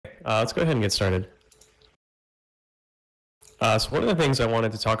Let's go ahead and get started. So one of the things I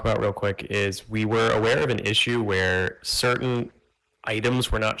wanted to talk about real quick is we were aware of an issue where certain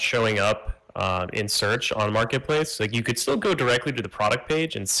items were not showing up in search on Marketplace. Like you could still go directly to the product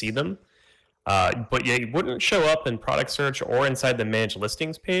page and see them, but they wouldn't show up in product search or inside the manage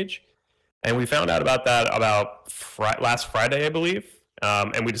listings page. And we found out about that about last Friday, I believe,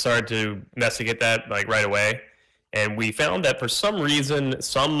 and we decided to investigate that like right away. And we found that for some reason,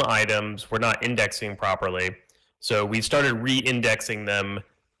 some items were not indexing properly. So we started re-indexing them,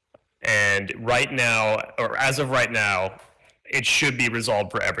 and right now, or as of right now, it should be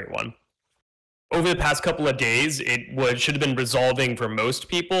resolved for everyone. Over the past couple of days, should have been resolving for most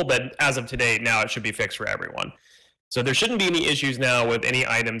people, but as of today, now it should be fixed for everyone. So there shouldn't be any issues now with any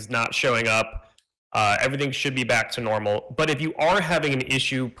items not showing up. Everything should be back to normal. But if you are having an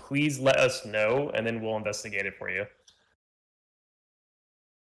issue, please let us know, and then we'll investigate it for you.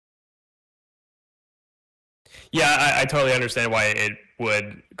 Yeah, I totally understand why it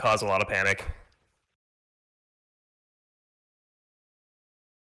would cause a lot of panic.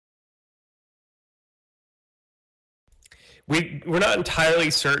 We're not entirely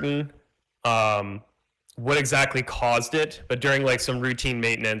certain what exactly caused it, but during like some routine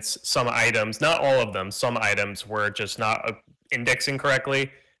maintenance, some items, not all of them, some items were just not indexing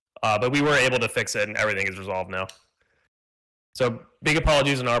correctly, but we were able to fix it and everything is resolved now. So big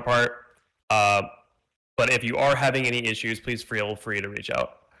apologies on our part, but if you are having any issues, please feel free to reach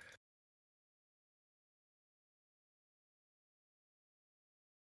out.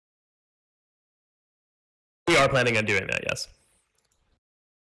 We are planning on doing that, yes.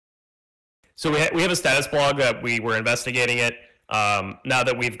 So we have a status blog that we were investigating it. Now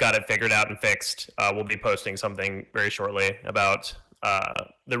that we've got it figured out and fixed, we'll be posting something very shortly about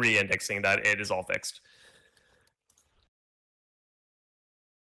the re-indexing that it is all fixed.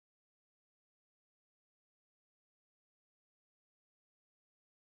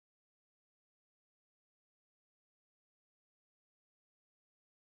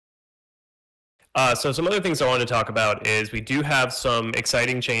 So some other things I want to talk about is we do have some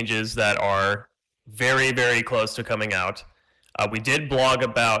exciting changes that are very, very close to coming out. We did blog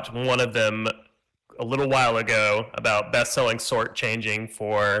about one of them a little while ago about best-selling sort changing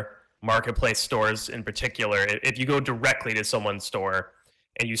for marketplace stores in particular. If you go directly to someone's store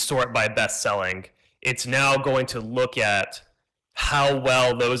and you sort by best-selling, it's now going to look at how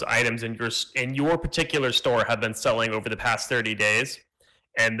well those items in your particular store have been selling over the past 30 days,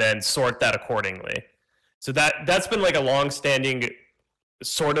 and then sort that accordingly. So that's been like a long-standing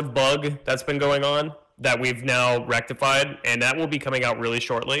sort of bug that's been going on that we've now rectified, and that will be coming out really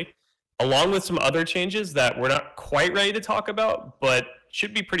shortly, along with some other changes that we're not quite ready to talk about, but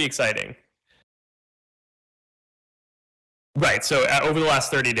should be pretty exciting. Right, so over the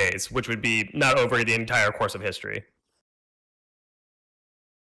last 30 days, which would be not over the entire course of history.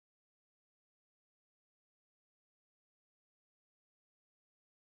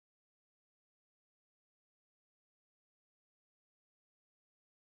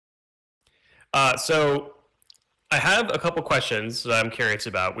 So I have a couple questions that I'm curious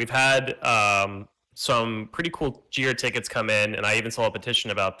about. We've had some pretty cool JIRA tickets come in, and I even saw a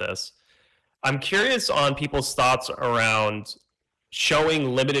petition about this. I'm curious on people's thoughts around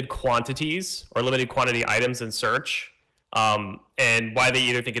showing limited quantities or limited quantity items in search, and why they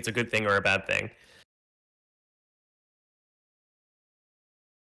either think it's a good thing or a bad thing.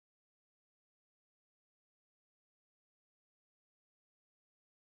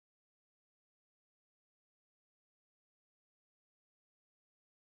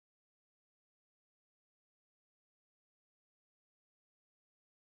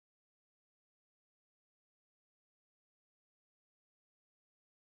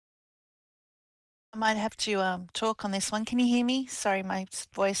 I might have to talk on this one. Can you hear me? Sorry, my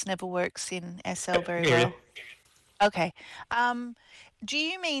voice never works in SL very well. Okay. Do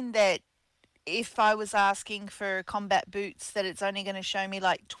you mean that if I was asking for combat boots, that it's only going to show me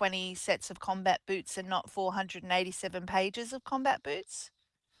like 20 sets of combat boots and not 487 pages of combat boots?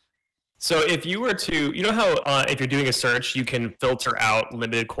 So if you were to, you know how if you're doing a search, you can filter out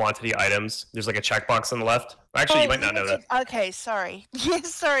limited quantity items. There's like a checkbox on the left. Actually, you might not know that. Okay, sorry.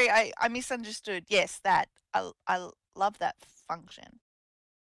 Yes, sorry, I misunderstood. Yes, that. I love that function.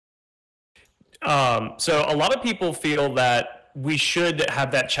 So a lot of people feel that we should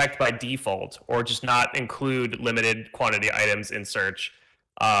have that checked by default, or just not include limited quantity items in search,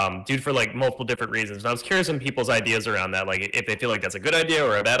 due for like multiple different reasons. And I was curious on people's ideas around that, like if they feel like that's a good idea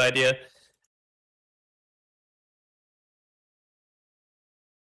or a bad idea.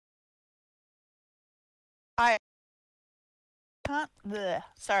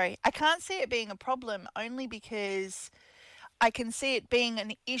 can't see it being a problem only because I can see it being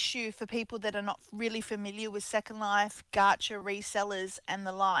an issue for people that are not really familiar with Second Life, gacha resellers, and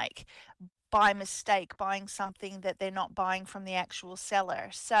the like, by mistake buying something that they're not buying from the actual seller.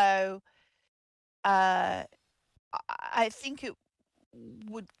 So I think it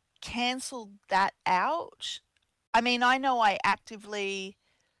would cancel that out. I mean, I know I actively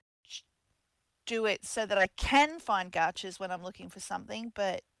do it so that I can find gachas when I'm looking for something,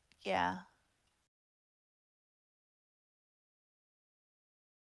 but yeah.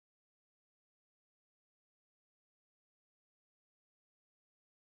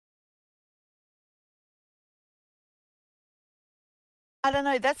 I don't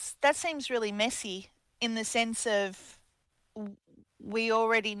know. That seems really messy in the sense of we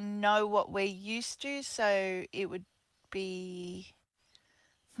already know what we're used to, so it would be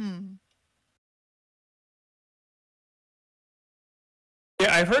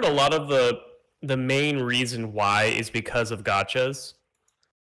Yeah, I've heard a lot of the main reason why is because of gotchas.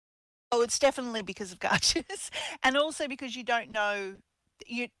 Oh, it's definitely because of gachas, and also because you don't know,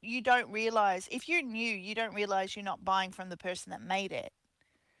 you don't realize if you're new, you don't realize you're not buying from the person that made it.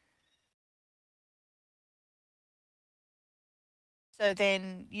 So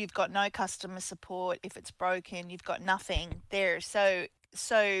then you've got no customer support. If it's broken, you've got nothing there. So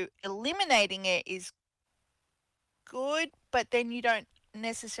eliminating it is good, but then you don't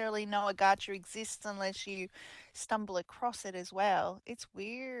necessarily know a gacha exists unless you stumble across it as well. It's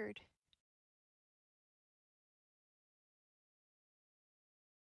weird.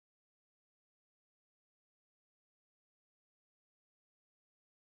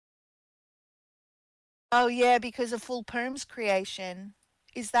 Oh yeah, because of full perms creation.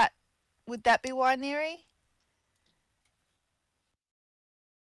 Is that would that be why, Neri?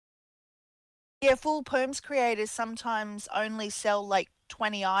 Yeah, full perms creators sometimes only sell like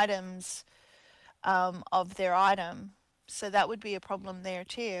 20 items of their item. So that would be a problem there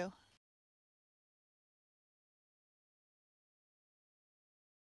too.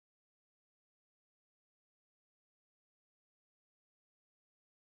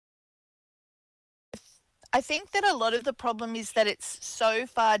 I think that a lot of the problem is that it's so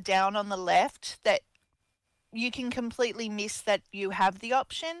far down on the left that you can completely miss that you have the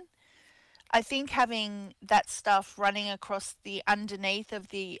option. I think having that stuff running across the underneath of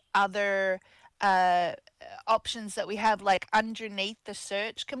the other uh, options that we have, like underneath the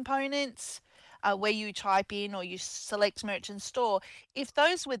search components, where you type in or you select merchant store, if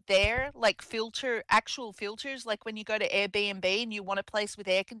those were there, like actual filters, like when you go to Airbnb and you want a place with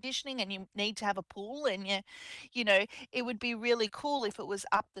air conditioning and you need to have a pool and you know, it would be really cool if it was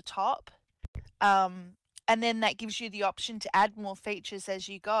up the top. Um, and then that gives you the option to add more features as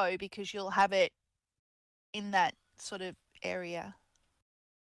you go because you'll have it in that sort of area.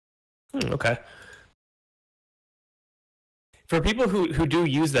 Okay. For people who do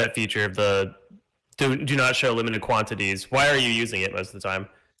use that feature of the do not show limited quantities, why are you using it most of the time?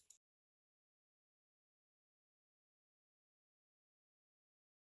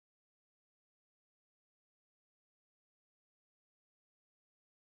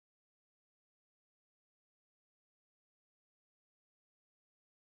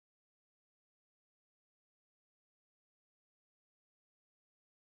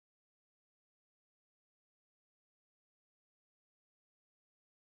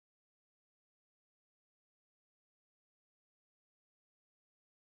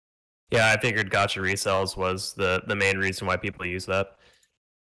 Yeah, I figured gotcha resells was the main reason why people use that.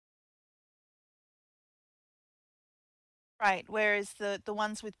 Right. Whereas the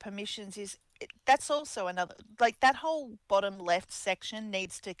ones with permissions that's also another, like that whole bottom left section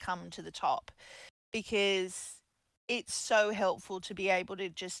needs to come to the top because it's so helpful to be able to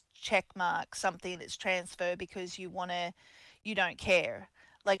just check mark something that's transfer because you don't care.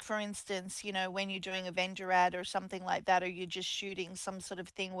 Like for instance, you know, when you're doing a vendor ad or something like that, or you're just shooting some sort of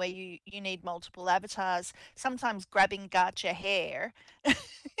thing where you need multiple avatars, sometimes grabbing gacha hair,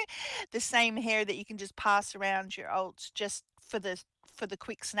 the same hair that you can just pass around your alts just for the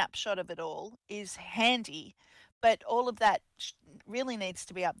quick snapshot of it all is handy. But all of that really needs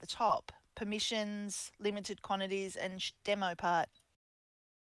to be up the top. Permissions, limited quantities, and demo part.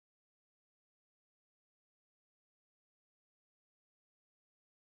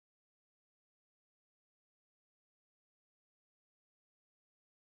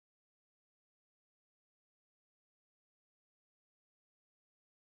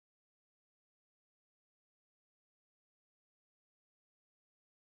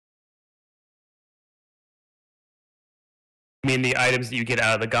 I mean, the items that you get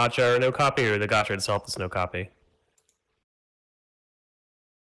out of the gotcha are no copy, or the gotcha itself is no copy?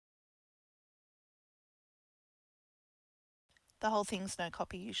 The whole thing's no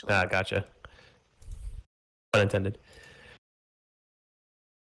copy usually. Ah, gotcha. Unintended.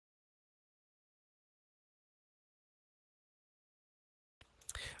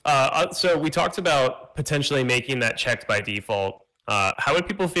 So we talked about potentially making that checked by default. How would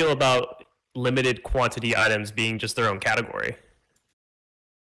people feel about limited quantity items being just their own category?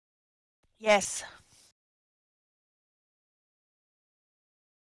 Yes.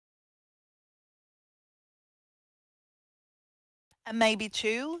 And maybe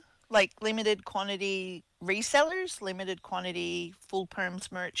two, like limited quantity resellers, limited quantity full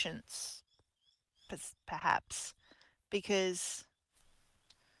perms merchants, perhaps, because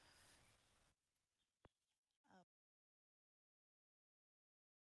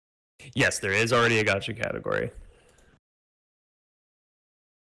Yes, there is already a gotcha category.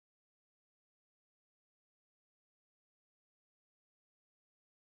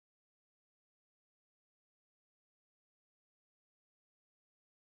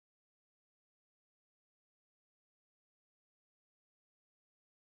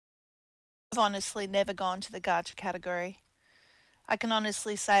 I've honestly never gone to the gacha category. I can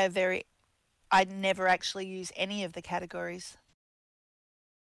honestly say I never actually use any of the categories.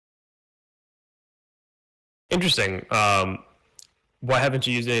 Interesting. Why haven't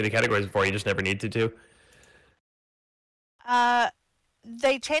you used any of the categories before? You just never needed to?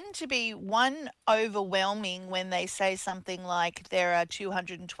 They tend to be overwhelming when they say something like there are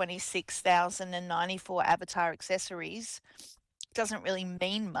 226,094 avatar accessories. Doesn't really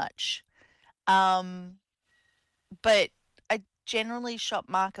mean much. But I generally shop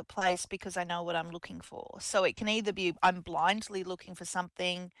marketplace because I know what I'm looking for. So it can either be I'm blindly looking for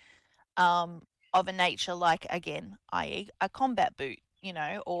something of a nature like, again, i.e., a combat boot,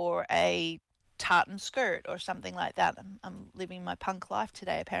 or a tartan skirt or something like that. I'm living my punk life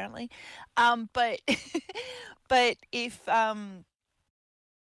today, apparently. But but if I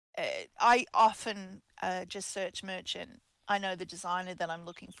often just search merchant, I know the designer that I'm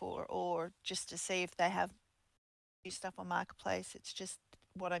looking for, or just to see if they have new stuff on marketplace. It's just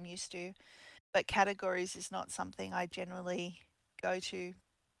what I'm used to. But categories is not something I generally go to.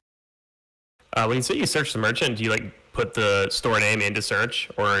 When you say you search the merchant, do you like put the store name into search,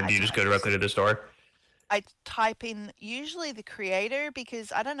 or do you just go directly to the store? I type in usually the creator,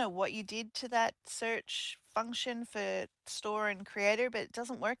 because I don't know what you did to that search function for store and creator, but it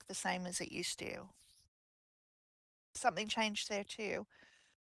doesn't work the same as it used to. Something changed there too.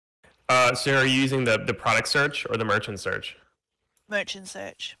 So are you using the product search or the merchant search? Merchant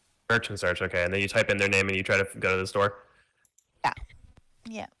search. Merchant search, okay. And then you type in their name and you try to go to the store? Yeah.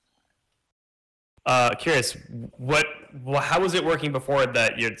 Yeah. Curious, how was it working before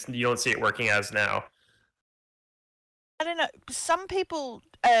that you don't see it working as now? I don't know. Some people,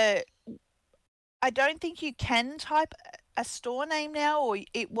 I don't think you can type a store name now, or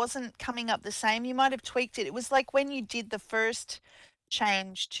it wasn't coming up the same. You might have tweaked it. It was like when you did the first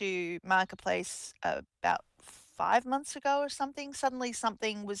change to Marketplace about 5 months ago or something. Suddenly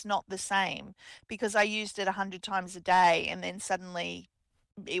something was not the same because I used it 100 times a day, and then suddenly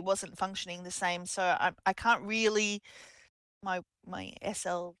it wasn't functioning the same. So I can't really, my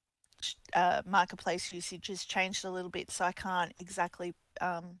SL Marketplace usage has changed a little bit, so I can't exactly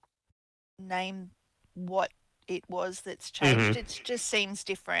name what it was that's changed. It just seems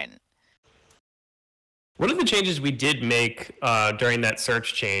different. One of the changes we did make during that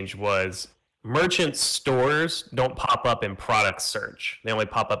search change was merchant stores don't pop up in product search. They only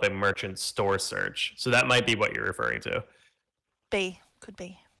pop up in merchant store search. So that might be what you're referring to. Could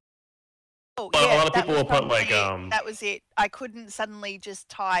be. Oh, yeah, a lot of people will put like that was it. I couldn't suddenly just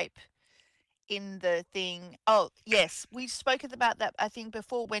type in the thing. Oh, yes, we spoke about that, I think,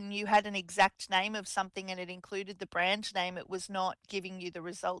 before. When you had an exact name of something and it included the brand name, it was not giving you the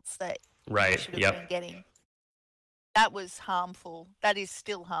results that you should have been getting. That was harmful. That is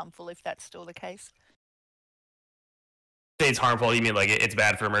still harmful, if that's still the case. It's harmful. You mean like it's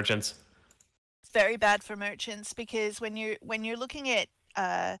bad for merchants? It's very bad for merchants, because when you're looking at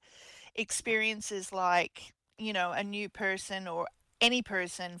experiences like, a new person or any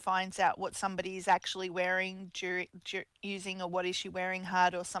person finds out what somebody is actually wearing using, or what is she wearing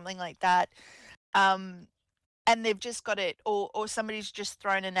HUD or something like that, and they've just got it, or somebody's just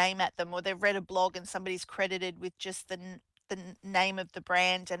thrown a name at them, or they've read a blog and somebody's credited with just the name of the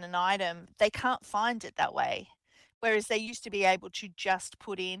brand and an item, they can't find it that way. Whereas they used to be able to just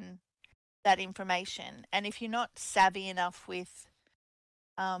put in that information. And if you're not savvy enough with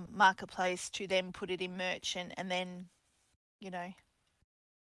marketplace to then put it in merchant, and then, I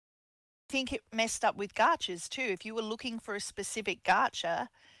think it messed up with gachas too. If you were looking for a specific gacha,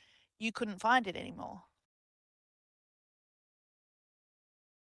 you couldn't find it anymore.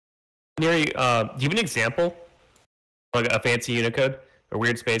 Neri, do you have an example? Like a fancy Unicode or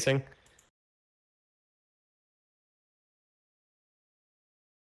weird spacing?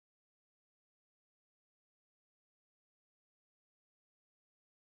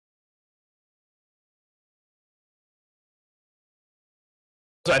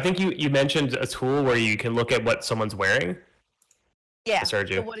 So I think you mentioned a tool where you can look at what someone's wearing. Yeah. I heard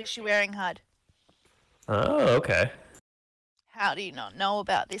you. So what is she wearing, HUD? Oh, okay. How do you not know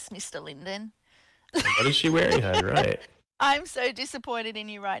about this, Mr. Linden? What is she wearing, HUD? Right. I'm so disappointed in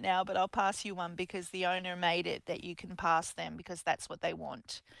you right now, but I'll pass you one because the owner made it that you can pass them because that's what they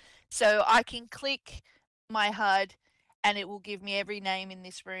want. So I can click my HUD and it will give me every name in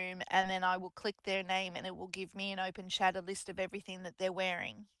this room, and then I will click their name and it will give me an open chat, a list of everything that they're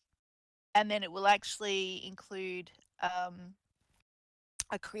wearing. And then it will actually include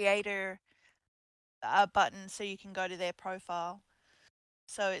a creator button so you can go to their profile.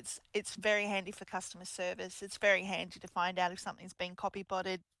 So it's very handy for customer service. It's very handy to find out if something's been copy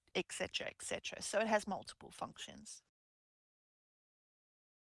botted, etc., etc. So it has multiple functions.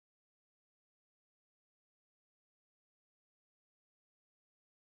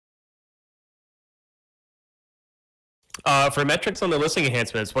 For metrics on the listing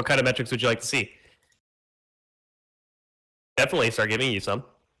enhancements, what kind of metrics would you like to see? Definitely start giving you some.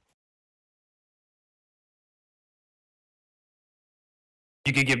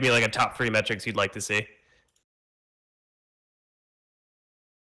 You could give me like a top 3 metrics you'd like to see.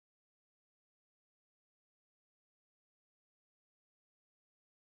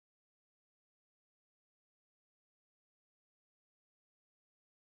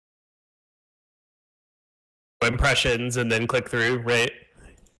 Impressions and then click through, right?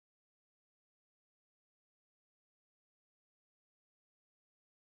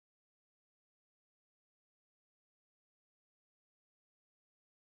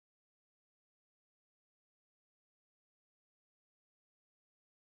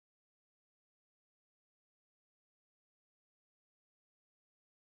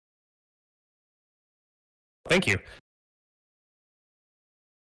 Thank you.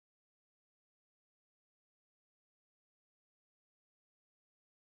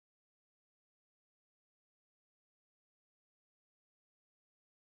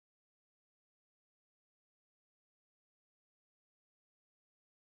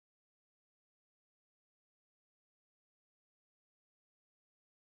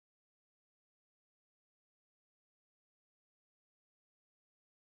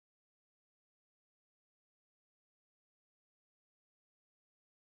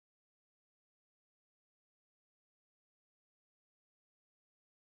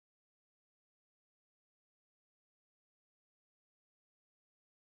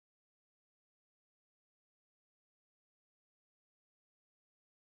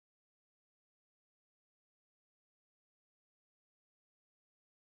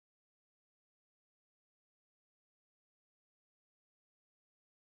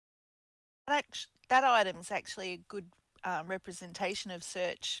 That item is actually a good representation of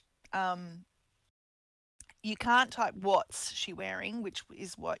search. You can't type what's she wearing, which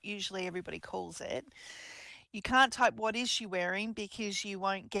is what usually everybody calls it. You can't type what is she wearing because you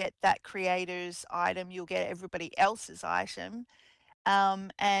won't get that creator's item, you'll get everybody else's item.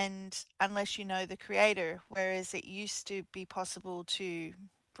 And unless you know the creator, whereas it used to be possible to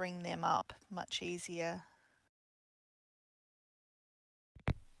bring them up much easier.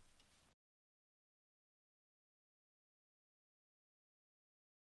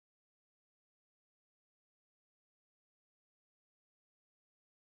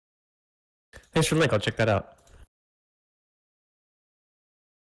 Thanks for the link. I'll check that out.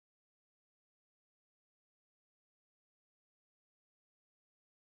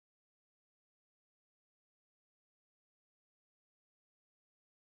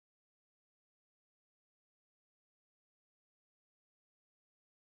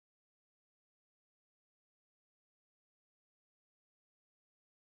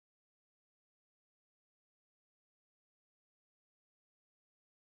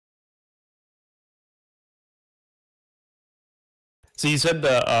 So you said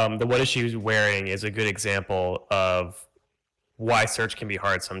the what is she wearing is a good example of why search can be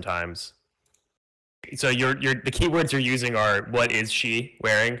hard sometimes. So the keywords you're using are what is she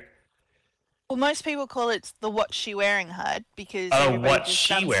wearing? Well, most people call it the "what's she wearing" HUD because Oh, everybody what's just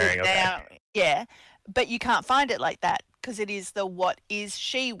she dumbs wearing? it Okay. down. Yeah, but you can't find it like that because it is the "what is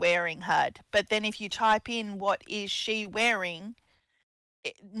she wearing" HUD. But then if you type in "what is she wearing,"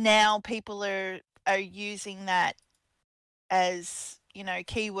 now people are using that as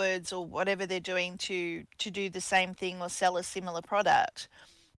keywords or whatever they're doing to do the same thing or sell a similar product.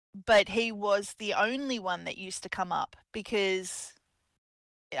 but he was the only one that used to come up because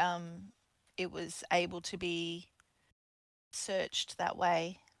it was able to be searched that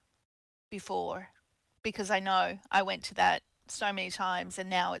way before, because I know I went to that so many times and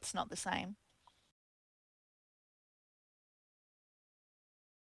now it's not the same.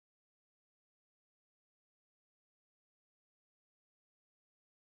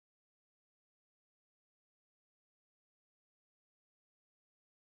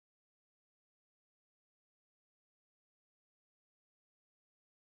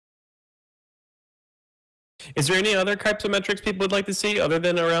 Is there any other types of metrics people would like to see other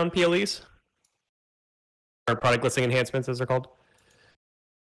than around PLEs? Or product listing enhancements, as they're called?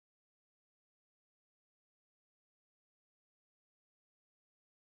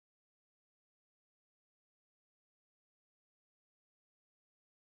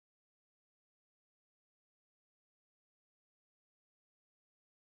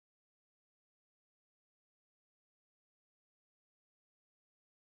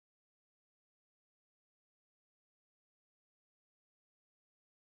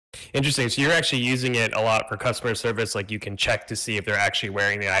 Interesting. So you're actually using it a lot for customer service. Like you can check to see if they're actually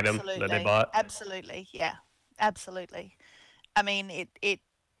wearing the item that they bought. Absolutely, yeah, absolutely. I mean, it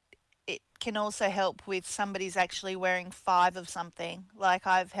can also help with somebody's actually wearing 5 of something. Like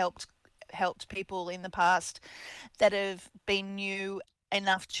I've helped people in the past that have been new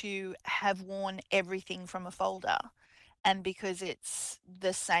enough to have worn everything from a folder. And because it's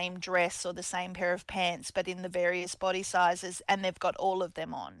the same dress or the same pair of pants, but in the various body sizes, and they've got all of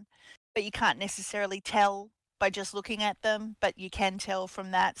them on. But you can't necessarily tell by just looking at them, but you can tell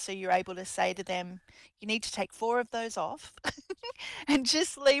from that. So you're able to say to them, you need to take 4 of those off and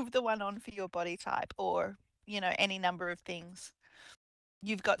just leave the one on for your body type, or, any number of things.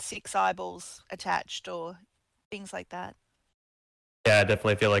 You've got 6 eyeballs attached, or things like that. Yeah, I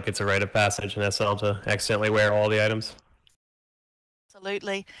definitely feel like it's a rite of passage in SL to accidentally wear all the items.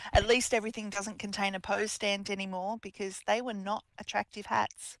 Absolutely. At least everything doesn't contain a pose stand anymore, because they were not attractive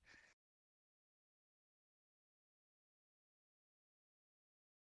hats.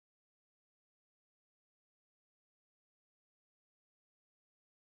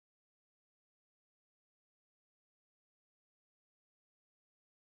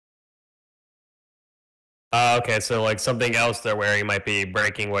 Okay, so like something else they're wearing might be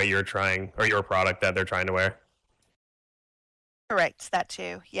breaking what you're trying, or your product that they're trying to wear. Correct, that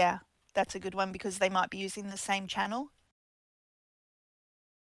too. Yeah, that's a good one, because they might be using the same channel.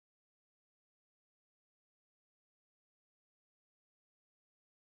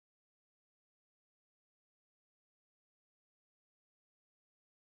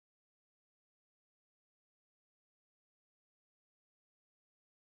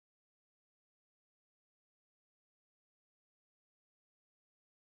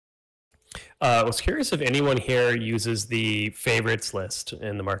 I was curious if anyone here uses the favorites list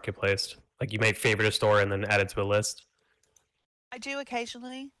in the marketplace. Like you may favorite a store and then add it to a list. I do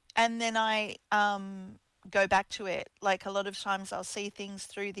occasionally, and then I go back to it. Like a lot of times I'll see things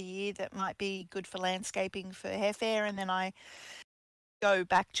through the year that might be good for landscaping for hair fair, and then I go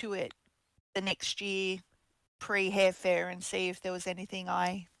back to it the next year pre hair fair and see if there was anything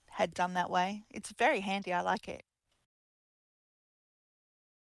I had done that way. It's very handy. I like it.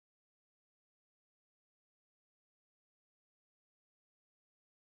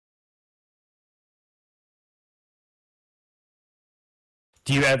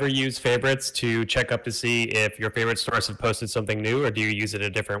 Do you ever use favorites to check up to see if your favorite stores have posted something new, or do you use it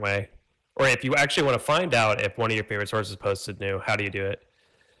a different way? Or if you actually want to find out if one of your favorite stores has posted new, how do you do it?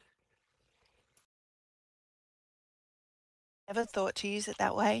 Never thought to use it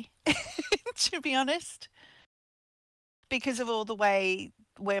that way, to be honest. Because of all the way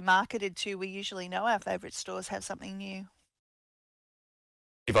we're marketed to, we usually know our favourite stores have something new.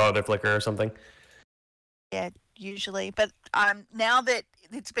 You follow their Flickr or something? Yeah, usually. But now that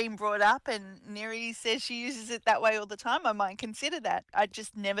it's been brought up and Neri says she uses it that way all the time, I might consider that. I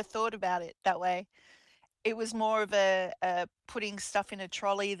just never thought about it that way. It was more of a putting stuff in a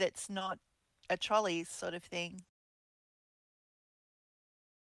trolley that's not a trolley sort of thing.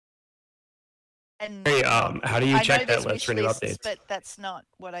 And Hey, how do you I know check that there's list wish for new lists, updates? but that's not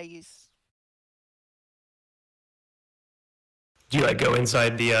what I use. Do you like go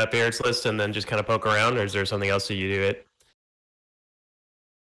inside the favorites list and then just kind of poke around, or is there something else that you do it?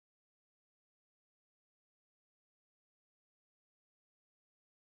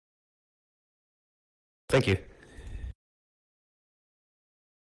 Thank you.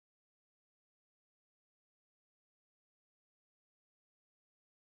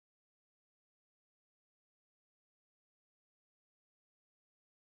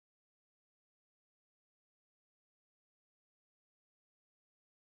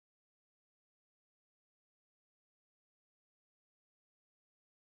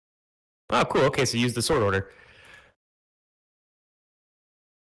 Oh, cool. Okay, so use the sort order.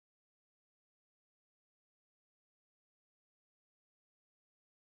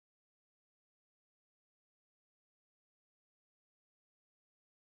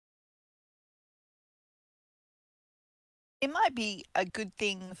 It might be a good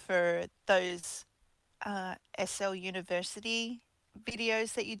thing for those SL University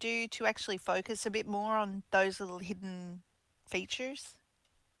videos that you do to actually focus a bit more on those little hidden features.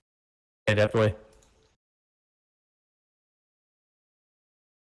 Yeah, definitely.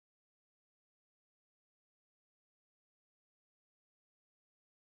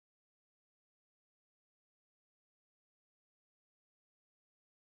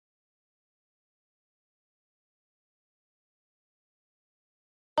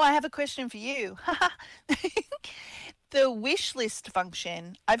 Oh, I have a question for you. The wish list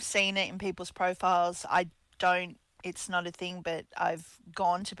function, I've seen it in people's profiles. I don't, it's not a thing, but I've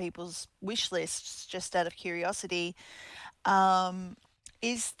gone to people's wish lists just out of curiosity.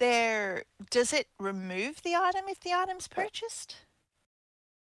 Is there, does it remove the item if the item's purchased?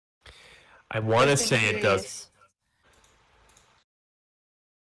 I want to Just been say it does. curious.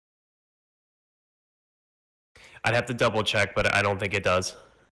 I'd have to double check, but I don't think it does.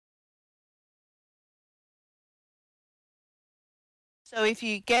 So if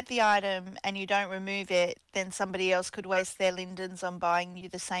you get the item and you don't remove it, then somebody else could waste their lindens on buying you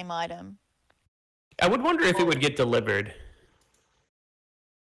the same item. I would wonder if it would get delivered.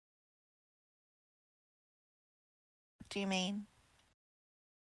 What do you mean?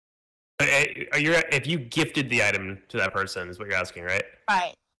 Are you if you gifted the item to that person is what you're asking, right?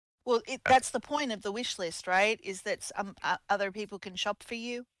 Right. Well, that's the point of the wish list, right? Is that other people can shop for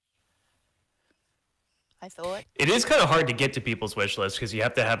you. I thought. It is kind of hard to get to people's wish list because you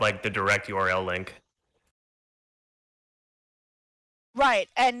have to have like the direct URL link. Right,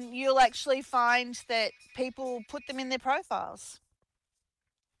 and you'll actually find that people put them in their profiles.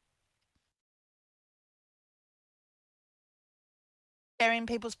 They're in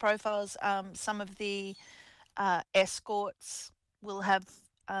people's profiles. Some of the escorts will have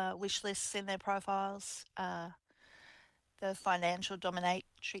wish lists in their profiles. The financial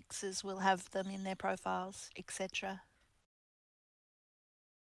dominatrixes will have them in their profiles, etc.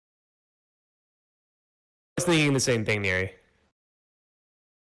 I was thinking the same thing, Neri.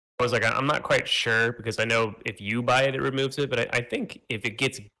 I was like, I'm not quite sure because I know if you buy it, it removes it, but I think if it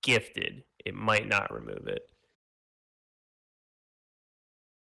gets gifted, it might not remove it.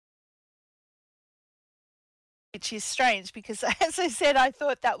 Which is strange because, as I said, I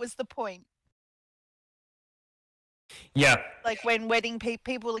thought that was the point. Yeah. Like when wedding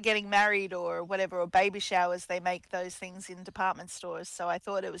people are getting married or whatever, or baby showers, they make those things in department stores. So I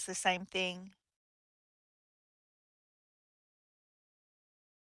thought it was the same thing.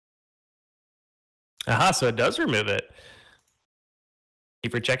 Aha, so it does remove it. Thank you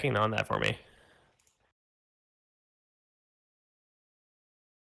for checking on that for me.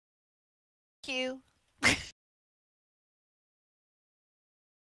 Thank you.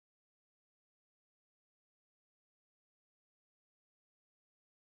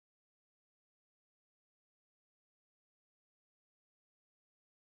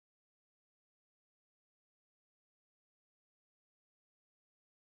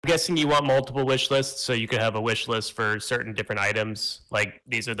 I'm guessing you want multiple wish lists, so you could have a wish list for certain different items. Like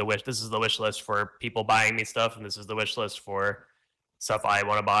these are the wish. This is the wish list for people buying me stuff, and this is the wish list for stuff I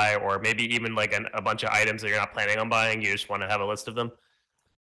want to buy, or maybe even like a bunch of items that you're not planning on buying. You just want to have a list of them.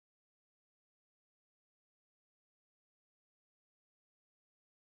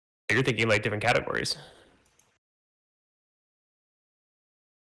 You're thinking like different categories,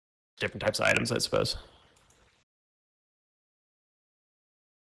 different types of items, I suppose.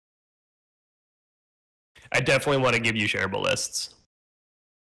 I definitely want to give you shareable lists.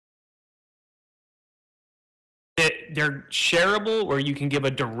 They're shareable where you can give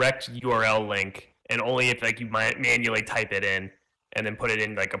a direct URL link, and only if like you might manually type it in and then put it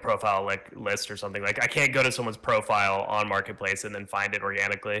in like a profile like list or something. Like I can't go to someone's profile on Marketplace and then find it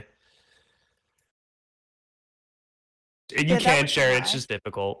organically. You can share it, it's just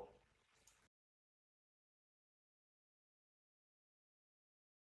difficult.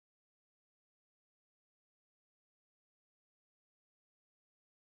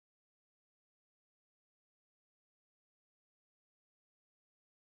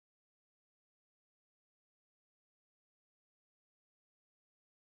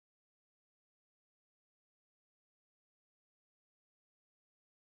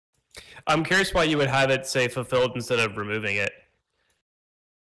 I'm curious why you would have it say fulfilled instead of removing it.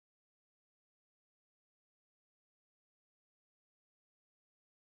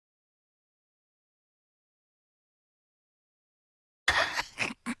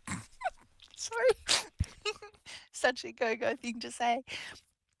 Sorry. Such a go-go thing to say.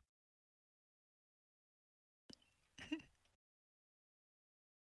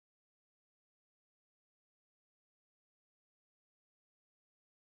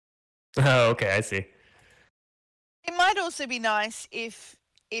 Oh, okay, I see. It might also be nice if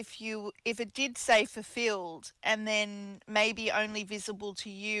it did say fulfilled and then maybe only visible to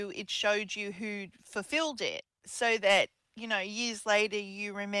you, it showed you who fulfilled it, so that years later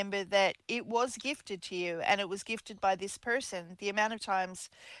you remember that it was gifted to you and it was gifted by this person. The amount of times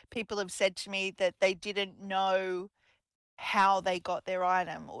people have said to me that they didn't know how they got their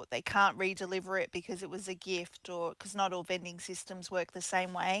item, or they can't re-deliver it because it was a gift, or because not all vending systems work the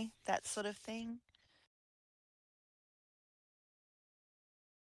same way, that sort of thing.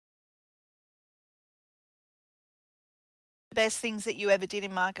 The best things that you ever did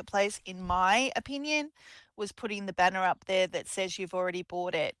in Marketplace, in my opinion, was putting the banner up there that says you've already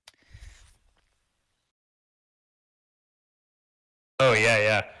bought it. Oh, yeah,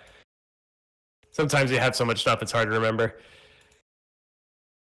 yeah. Sometimes you have so much stuff, it's hard to remember.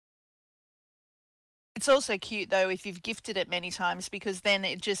 It's also cute, though, if you've gifted it many times, because then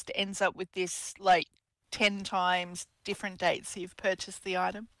it just ends up with this, like, 10 times different dates you've purchased the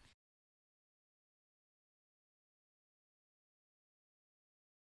item.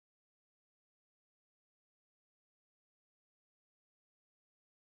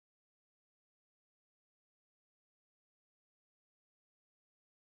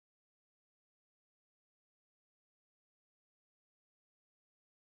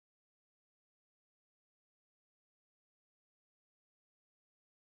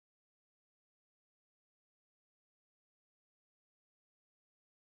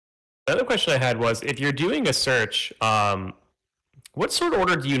 Another question I had was, if you're doing a search, what sort of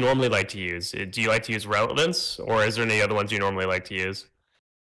order do you normally like to use? Do you like to use relevance, or is there any other ones you normally like to use?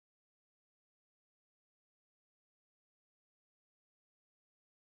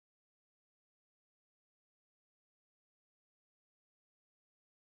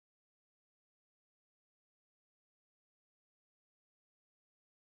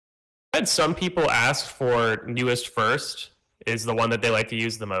 I had some people ask for newest first is the one that they like to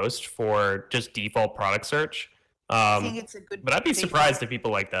use the most for just default product search. I think it's a good But I'd be default. surprised if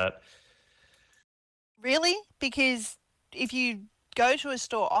people like that. Really? Because if you go to a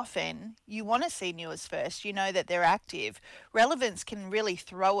store often, you want to see newest first. You know that they're active. Relevance can really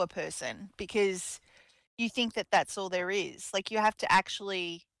throw a person because you think that that's all there is. Like, you have to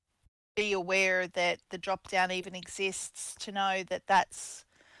actually be aware that the drop down even exists to know that that's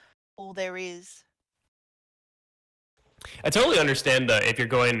all there is. I totally understand if you're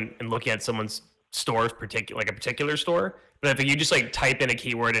going and looking at someone's store, like a particular store. But if you just like type in a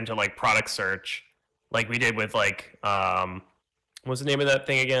keyword into like product search, like we did with like what's the name of that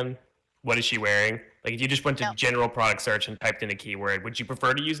thing again? What is she wearing? Like if you just went to general product search and typed in a keyword, would you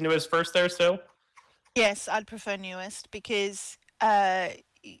prefer to use newest first there still? Yes, I'd prefer newest because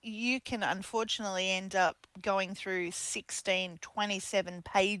you can unfortunately end up going through 16, 27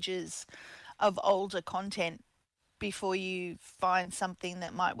 pages of older content before you find something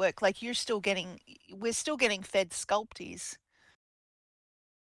that might work. Like we're still getting fed sculpties.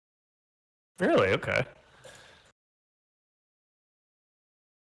 Really? Okay.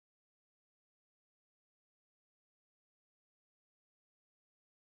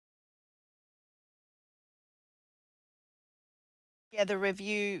 Yeah, the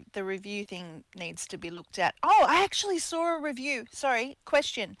review thing needs to be looked at. Oh, I actually saw a review. Sorry,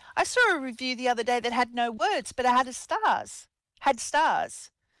 question. I saw a review the other day that had no words, but it had stars. Had stars.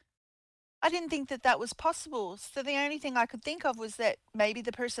 I didn't think that that was possible. So the only thing I could think of was that maybe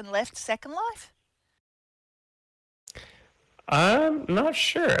the person left Second Life. I'm not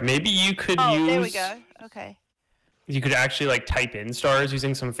sure. Maybe you could use. Oh, there we go. Okay. You could actually like type in stars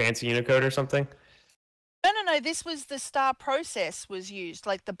using some fancy Unicode or something. No. This was the star process was used,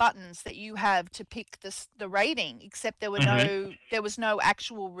 like the buttons that you have to pick the rating. Except there was no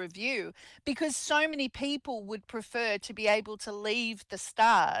actual review because so many people would prefer to be able to leave the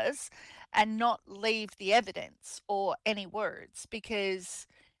stars and not leave the evidence or any words because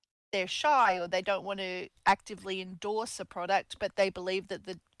they're shy or they don't want to actively endorse a product, but they believe that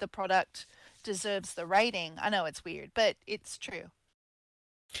the product deserves the rating. I know it's weird, but it's true.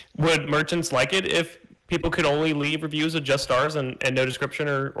 Would merchants like it if people could only leave reviews of just stars and no description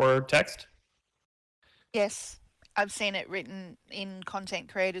or text? Yes, I've seen it written in content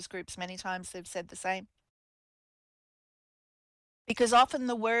creators groups many times. They've said the same. Because often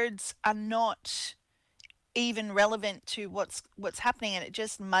the words are not even relevant to what's happening and it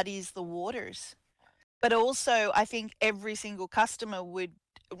just muddies the waters. But also, I think every single customer would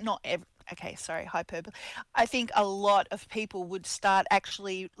okay, sorry, hyperbole. I think a lot of people would start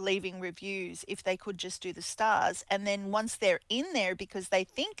actually leaving reviews if they could just do the stars. And then once they're in there because they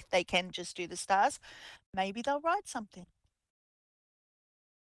think they can just do the stars, maybe they'll write something.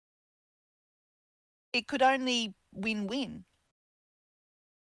 It could only win-win.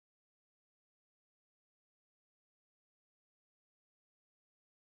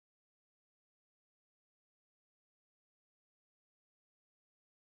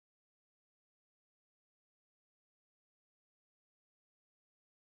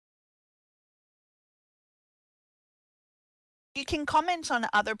 You can comment on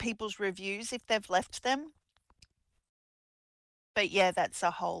other people's reviews if they've left them. But yeah, that's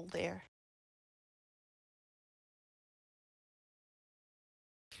a hole there.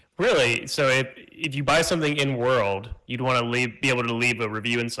 Really? So if you buy something in world, you'd want to be able to leave a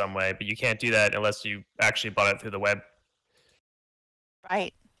review in some way, but you can't do that unless you actually bought it through the web.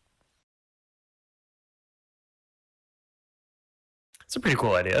 Right. It's a pretty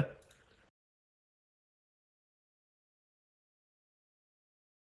cool idea.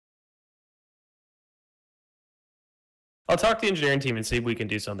 I'll talk to the engineering team and see if we can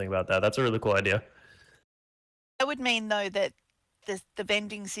do something about that. That's a really cool idea. That would mean, though, that the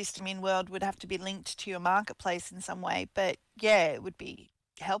vending system in World would have to be linked to your marketplace in some way. But yeah, it would be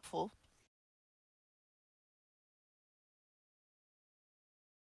helpful.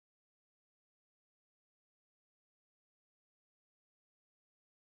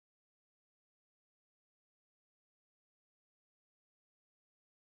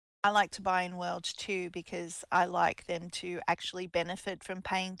 I like to buy in World too because I like them to actually benefit from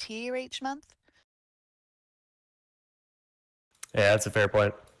paying tier each month. Yeah, that's a fair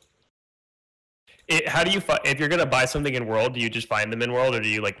point. How do you if you're gonna buy something in World? Do you just find them in World, or do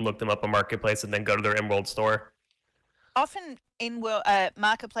you like look them up on Marketplace and then go to their in World store? Often in World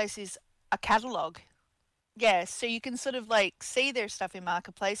Marketplace is a catalog. Yeah, so you can sort of like see their stuff in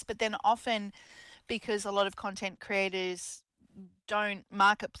Marketplace, but then often because a lot of content creators don't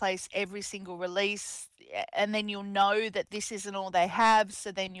marketplace every single release, and then you'll know that this isn't all they have,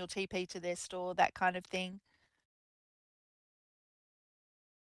 so then you'll TP to their store, that kind of thing.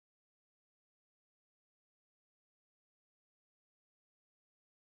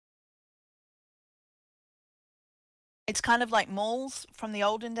 It's kind of like malls from the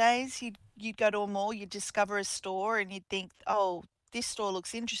olden days. You'd go to a mall, you'd discover a store, and you'd think, oh, this store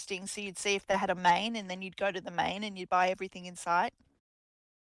looks interesting. So you'd see if they had a main, and then you'd go to the main and you'd buy everything in sight.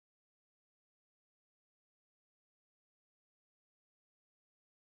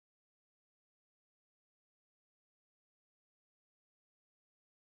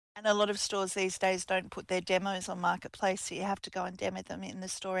 And a lot of stores these days don't put their demos on Marketplace, so you have to go and demo them in the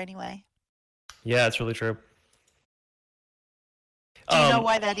store anyway. Yeah, that's really true. Do you know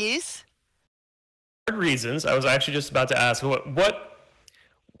why that is? Reasons. I was actually just about to ask what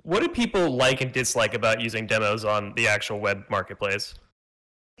do people like and dislike about using demos on the actual web marketplace?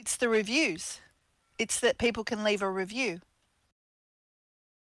 It's the reviews. It's that people can leave a review.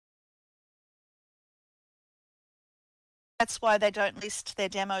 That's why they don't list their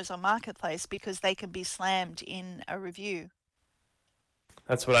demos on Marketplace, because they can be slammed in a review.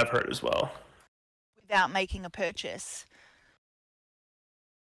 That's what I've heard as well. Without making a purchase.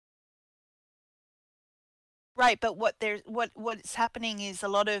 Right, but what's happening is a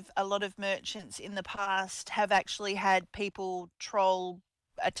lot of merchants in the past have actually had people troll,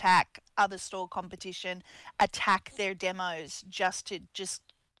 attack other store competition, attack their demos just to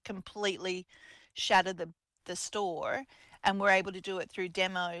completely shatter the store, and were able to do it through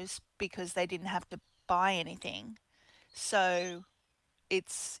demos because they didn't have to buy anything. So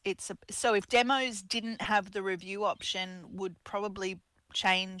so if demos didn't have the review option, would probably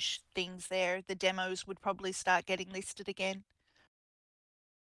change things there. The demos would probably start getting listed again.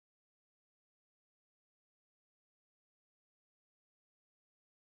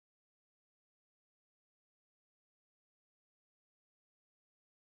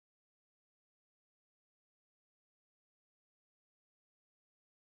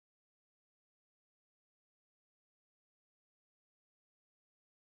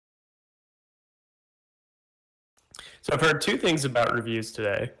 So I've heard two things about reviews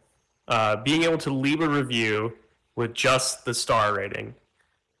today. Being able to leave a review with just the star rating,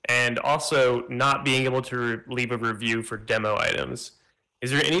 and also not being able to leave a review for demo items. Is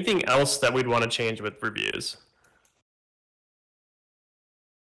there anything else that we'd want to change with reviews?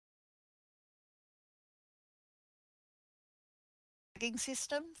 Tagging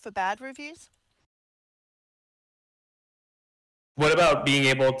system for bad reviews? What about being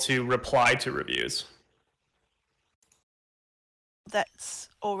able to reply to reviews? That's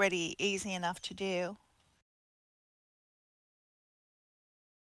already easy enough to do.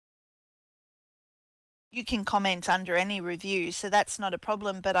 You can comment under any review, so that's not a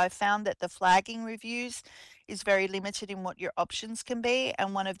problem. But I found that the flagging reviews is very limited in what your options can be.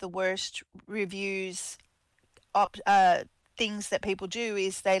 And one of the worst reviews things that people do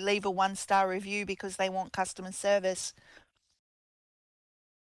is they leave a 1-star review because they want customer service.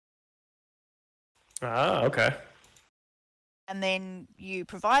 Ah, okay. And then you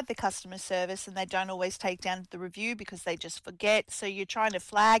provide the customer service and they don't always take down the review because they just forget. So you're trying to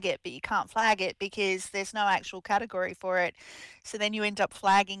flag it, but you can't flag it because there's no actual category for it. So then you end up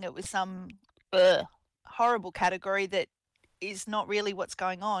flagging it with some horrible category that is not really what's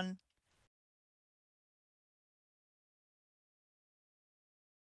going on.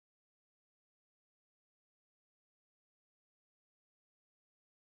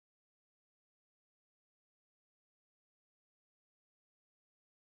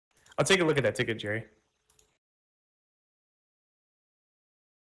 I'll take a look at that ticket, Jerry.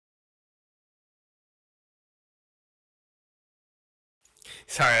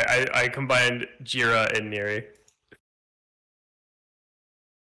 Sorry, I combined Jira and Neri.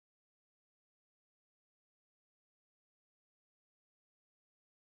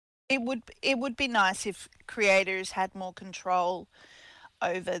 It would be nice if creators had more control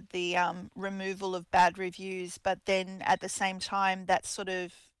over the removal of bad reviews, but then at the same time, that sort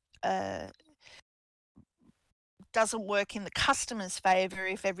of doesn't work in the customer's favor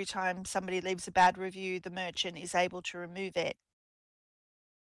if every time somebody leaves a bad review, the merchant is able to remove it.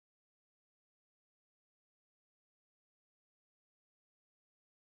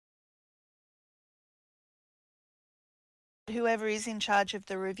 Whoever is in charge of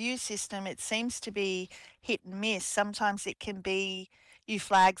the review system, it seems to be hit and miss. Sometimes it can be you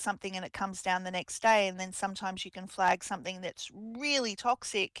flag something and it comes down the next day, and then sometimes you can flag something that's really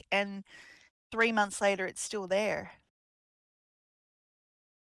toxic and 3 months later it's still there.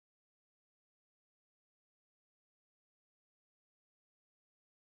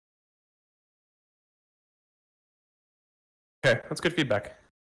 Okay, that's good feedback.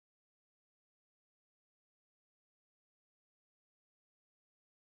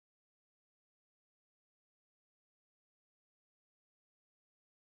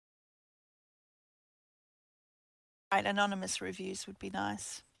 Right, anonymous reviews would be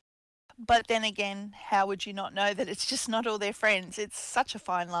nice. But then again, how would you not know that it's just not all their friends? It's such a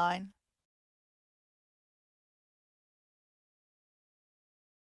fine line.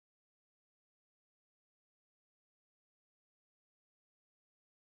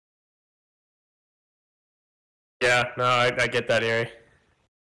 Yeah, no, I get that, Ari.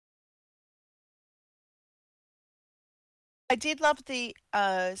 I did love the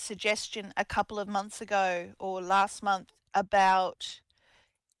suggestion a couple of months ago or last month about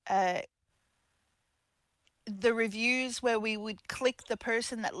uh, the reviews where we would click the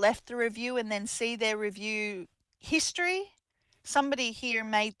person that left the review and then see their review history. Somebody here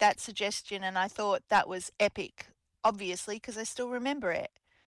made that suggestion and I thought that was epic, obviously, because I still remember it.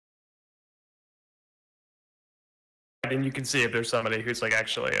 And you can see if there's somebody who's like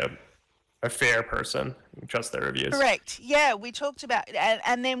actually a fair person. You trust their reviews. Correct. Yeah, we talked about,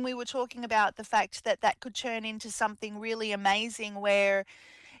 and then we were talking about the fact that that could turn into something really amazing where,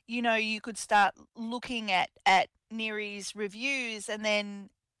 you know, you could start looking at Neri's reviews and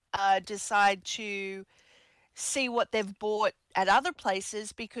then decide to see what they've bought at other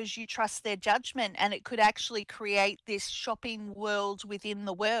places because you trust their judgment, and it could actually create this shopping world within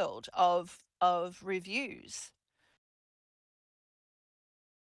the world of reviews.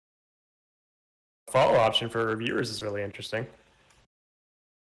 Follow option for reviewers is really interesting.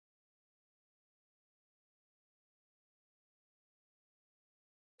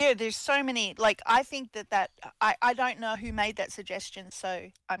 Yeah, there's so many. Like, I think that I don't know who made that suggestion, so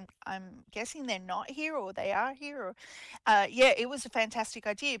I'm guessing they're not here or they are here. Or, yeah, it was a fantastic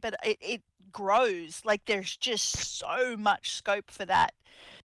idea, but it grows. Like, there's just so much scope for that.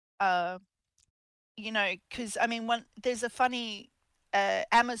 Uh, you know, because I mean, there's a funny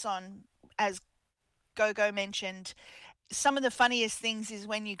Amazon, as Gogo mentioned. Some of the funniest things is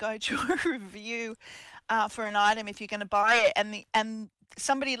when you go to a review for an item if you're going to buy it, and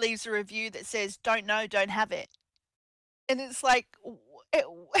somebody leaves a review that says "Don't know, don't have it," and it's like,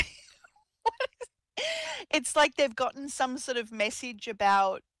 it's like they've gotten some sort of message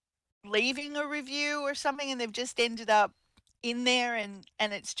about leaving a review or something, and they've just ended up in there, and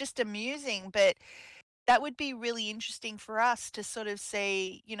it's just amusing, but. That would be really interesting for us to sort of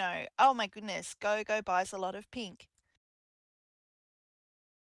see, you know, oh my goodness, Go buys a lot of pink.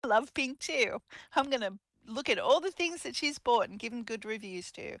 I love pink too. I'm going to look at all the things that she's bought and given good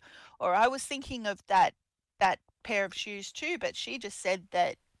reviews to. Or I was thinking of that pair of shoes too, but she just said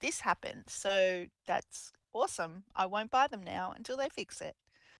that this happened. So that's awesome. I won't buy them now until they fix it.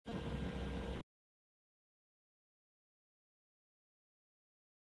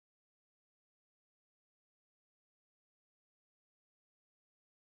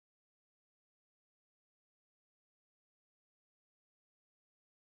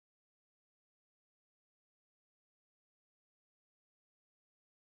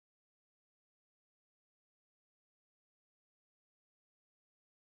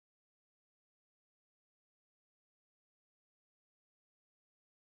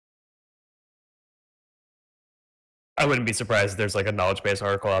 I wouldn't be surprised if there's like a knowledge base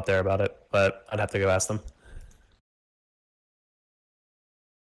article out there about it, but I'd have to go ask them.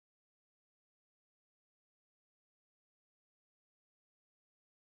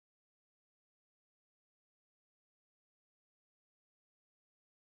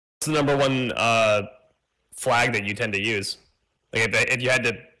 What's the number one flag that you tend to use? Like if you had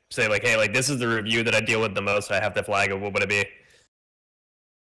to say like, hey, like this is the review that I deal with the most, I have to flag it. What would it be?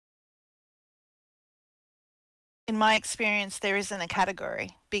 In my experience, there isn't a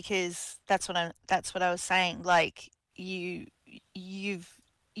category, because that's what I was saying. Like you've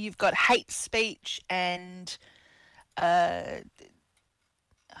got hate speech and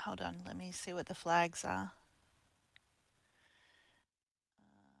hold on, let me see what the flags are.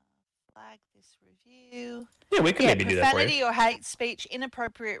 Flag this review. Yeah, we could maybe do that for profanity you. or hate speech,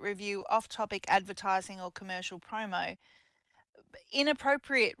 inappropriate review, off-topic advertising or commercial promo.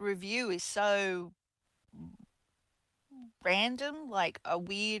 Inappropriate review is so random, like a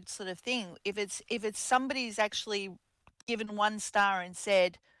weird sort of thing. If it's somebody's actually given 1 star and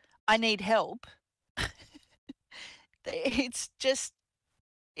said, "I need help," it's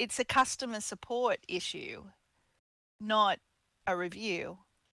a customer support issue, not a review.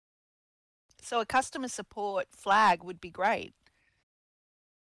 So a customer support flag would be great.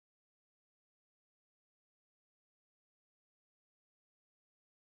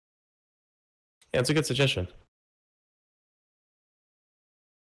 Yeah, it's a good suggestion.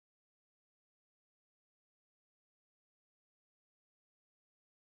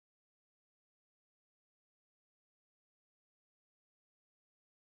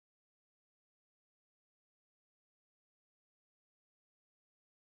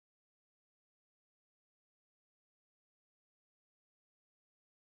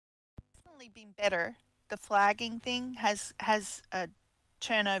 Definitely been better. The flagging thing has a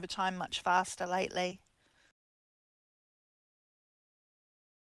turnover time much faster lately.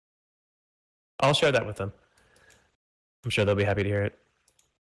 I'll share that with them. I'm sure they'll be happy to hear it.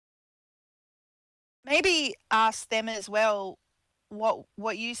 Maybe ask them as well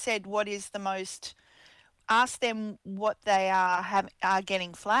what you said. What is the most? Ask them what they are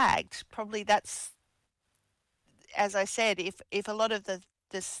getting flagged. Probably that's, as I said, if a lot of the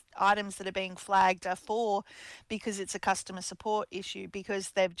items that are being flagged are for because it's a customer support issue,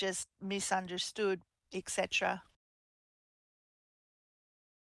 because they've just misunderstood, etc.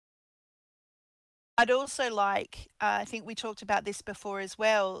 I'd also like, I think we talked about this before as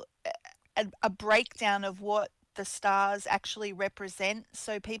well, a breakdown of what the stars actually represent,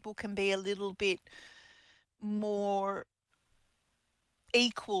 so people can be a little bit more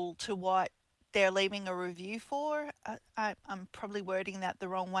equal to what they're leaving a review for. I'm probably wording that the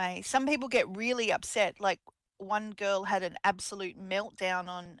wrong way. Some people get really upset. Like one girl had an absolute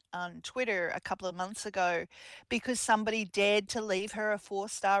meltdown on Twitter a couple of months ago because somebody dared to leave her a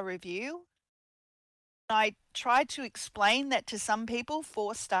 4-star review. I tried to explain that to some people.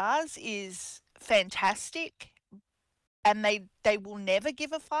 4 stars is fantastic, and they will never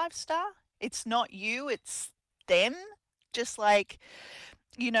give a 5-star. It's not you, it's them. Just like,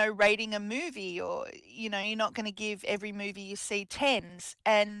 rating a movie, or, you're not going to give every movie you see 10s.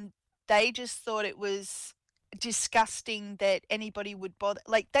 And they just thought it was disgusting that anybody would bother.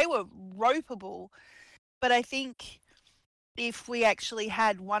 Like, they were ropeable. But I think if we actually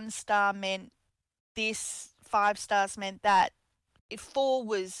had 1 star meant this, 5 stars meant that, if 4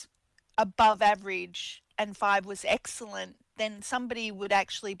 was above average and 5 was excellent, then somebody would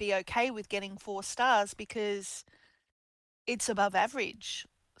actually be okay with getting 4 stars because it's above average.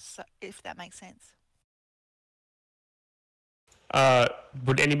 So, if that makes sense.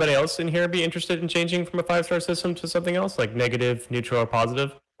 Would anybody else in here be interested in changing from a 5-star system to something else, like negative, neutral, or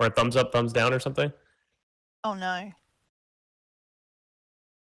positive, or a thumbs up, thumbs down, or something? Oh no.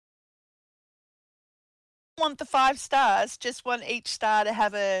 Want the 5 stars, just want each star to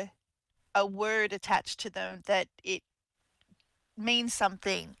have a word attached to them that it means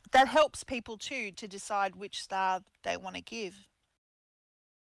something. That helps people too to decide which star they want to give.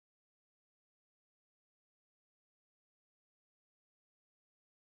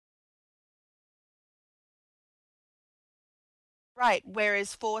 Right,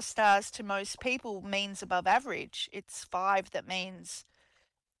 whereas 4 stars to most people means above average. It's 5 that means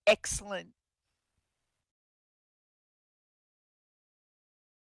excellent.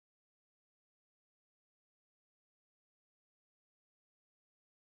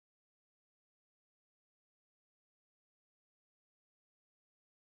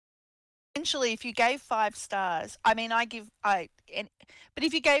 Essentially, if you gave 5 stars, I mean, but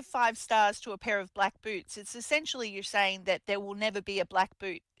if you gave 5 stars to a pair of black boots, it's essentially you're saying that there will never be a black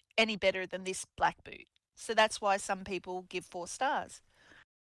boot any better than this black boot. So that's why some people give 4 stars.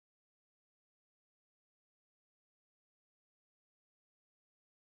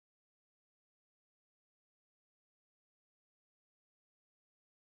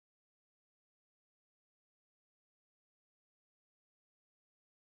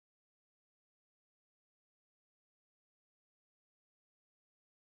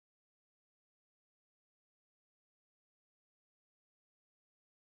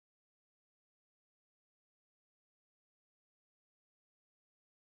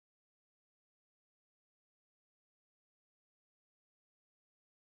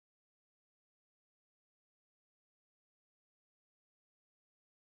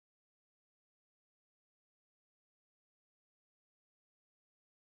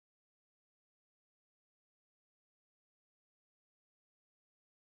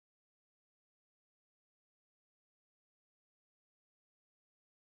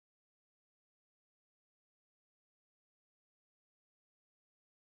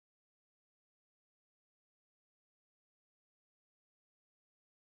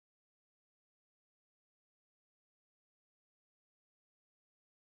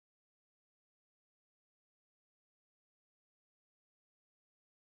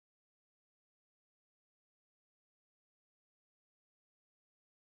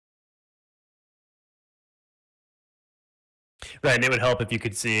 Right, and it would help if you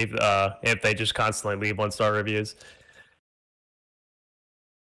could see if they just constantly leave 1 star reviews.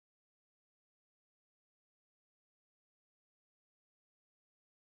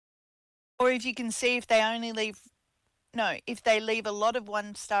 Or if you can see if they only leave no, if they leave a lot of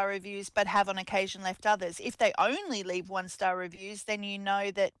 1-star reviews but have on occasion left others. If they only leave 1-star reviews, then you know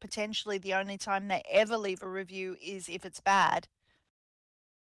that potentially the only time they ever leave a review is if it's bad.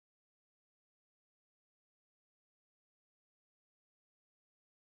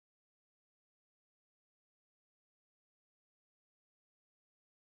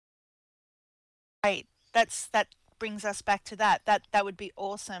 Right. That brings us back to that. That would be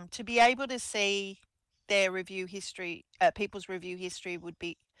awesome to be able to see their review history. People's review history would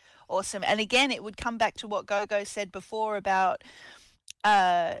be awesome. And again, it would come back to what Gogo said before about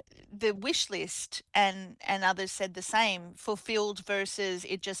the wish list, and others said the same. Fulfilled versus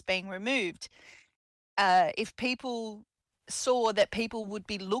it just being removed. If people saw that people would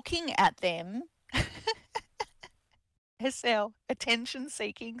be looking at them. SL, attention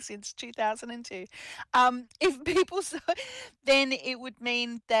seeking since 2002. If people saw, then it would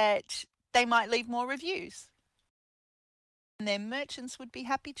mean that they might leave more reviews. And their merchants would be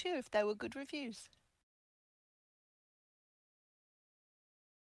happy too if they were good reviews.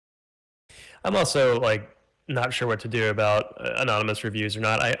 I'm also like not sure what to do about anonymous reviews or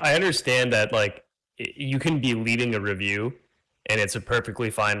not. I understand that like you can be leaving a review and it's a perfectly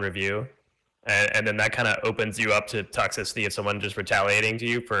fine review, and then that kind of opens you up to toxicity of someone just retaliating to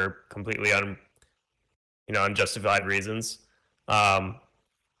you for completely unjustified reasons.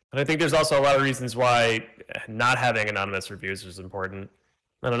 But I think there's also a lot of reasons why not having anonymous reviews is important.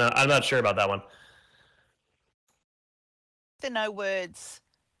 I don't know. I'm not sure about that one. The no words,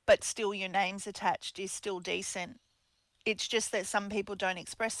 but still your name's attached is still decent. It's just that some people don't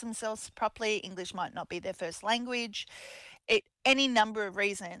express themselves properly. English might not be their first language. Any number of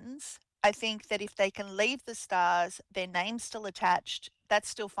reasons. I think that if they can leave the stars, their name's still attached, that's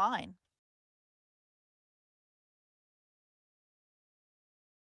still fine.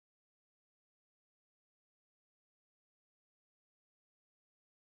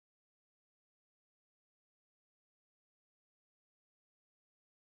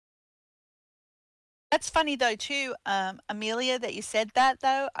 That's funny though too, Amelia, that you said that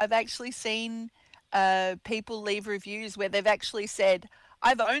though. I've actually seen people leave reviews where they've actually said,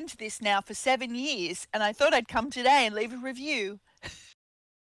 "I've owned this now for 7 years, and I thought I'd come today and leave a review."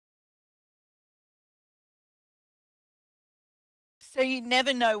 So you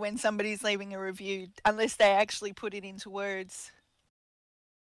never know when somebody's leaving a review unless they actually put it into words.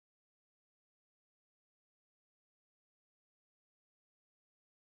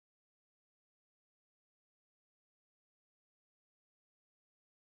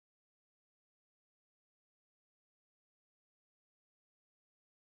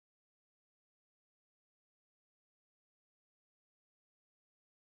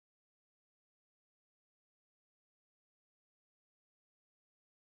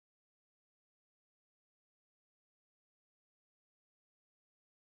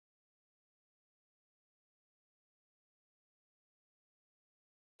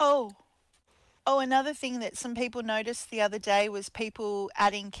 Oh, another thing that some people noticed the other day was people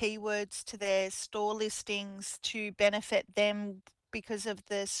adding keywords to their store listings to benefit them because of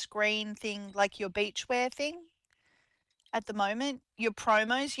the screen thing, like your beachwear thing. At the moment, your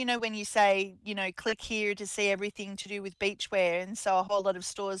promos, when you say, click here to see everything to do with beachwear. And so a whole lot of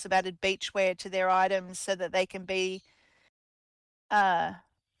stores have added beachwear to their items so that they can be front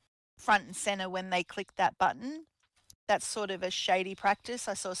and center when they click that button. That's sort of a shady practice.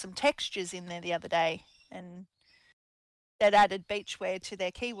 I saw some textures in there the other day and that added beachwear to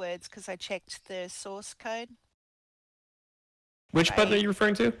their keywords because I checked the source code. Which button are you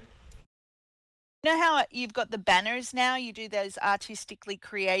referring to? You know how you've got the banners now? You do those artistically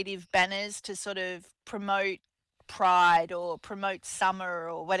creative banners to sort of promote Pride or promote summer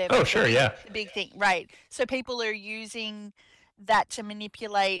or whatever. Oh, sure, yeah. The big thing, right. So people are using that to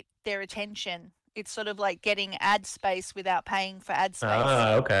manipulate their attention. It's sort of like getting ad space without paying for ad space.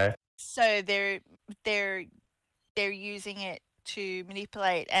 Ah, okay. So they're using it to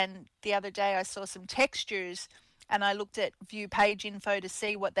manipulate. And the other day I saw some textures and I looked at view page info to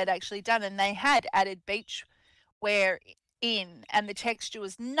see what they'd actually done, and they had added beach wear in, and the texture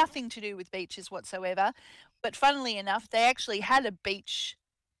was nothing to do with beaches whatsoever. But funnily enough, they actually had a beach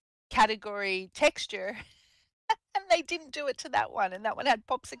category texture and they didn't do it to that one, and that one had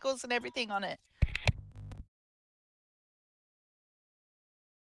popsicles and everything on it.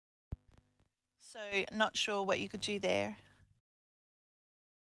 So not sure what you could do there.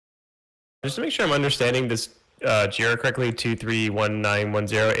 Just to make sure I'm understanding this JIRA correctly,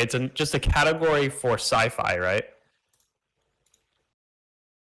 231910, it's just a category for sci-fi, right?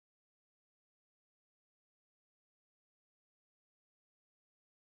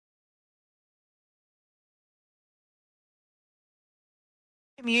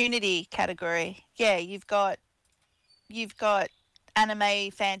 Community category. Yeah, you've got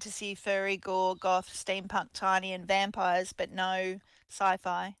anime, fantasy, furry, gore, goth, steampunk, tiny, and vampires, but no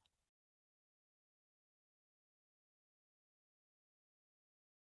sci-fi.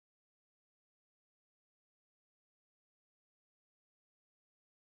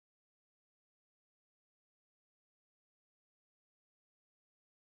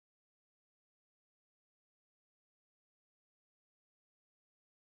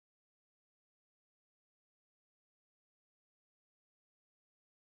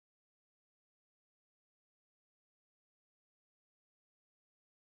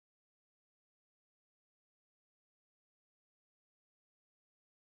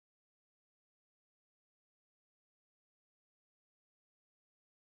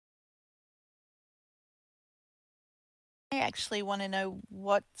 I actually want to know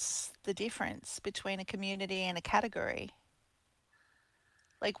what's the difference between a community and a category.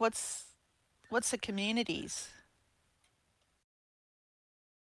 Like what's the communities?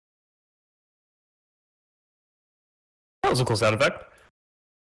 That was a cool sound effect.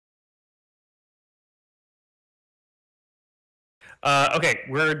 Okay,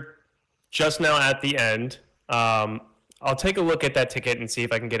 we're just now at the end. I'll take a look at that ticket and see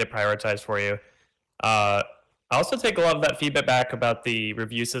if I can get it prioritized for you. I'll also take a lot of that feedback back about the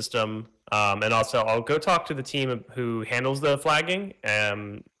review system, and also I'll go talk to the team who handles the flagging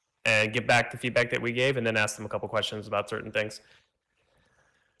and get back the feedback that we gave, and then ask them a couple questions about certain things.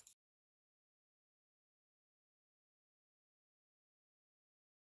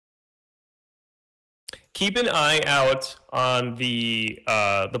 Keep an eye out on the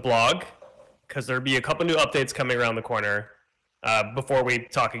blog, because there'll be a couple new updates coming around the corner before we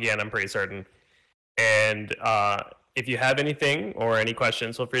talk again, I'm pretty certain. And if you have anything or any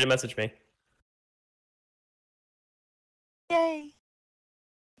questions, feel free to message me. Yay.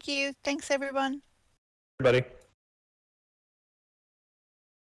 Thank you. Thanks, everyone. Everybody.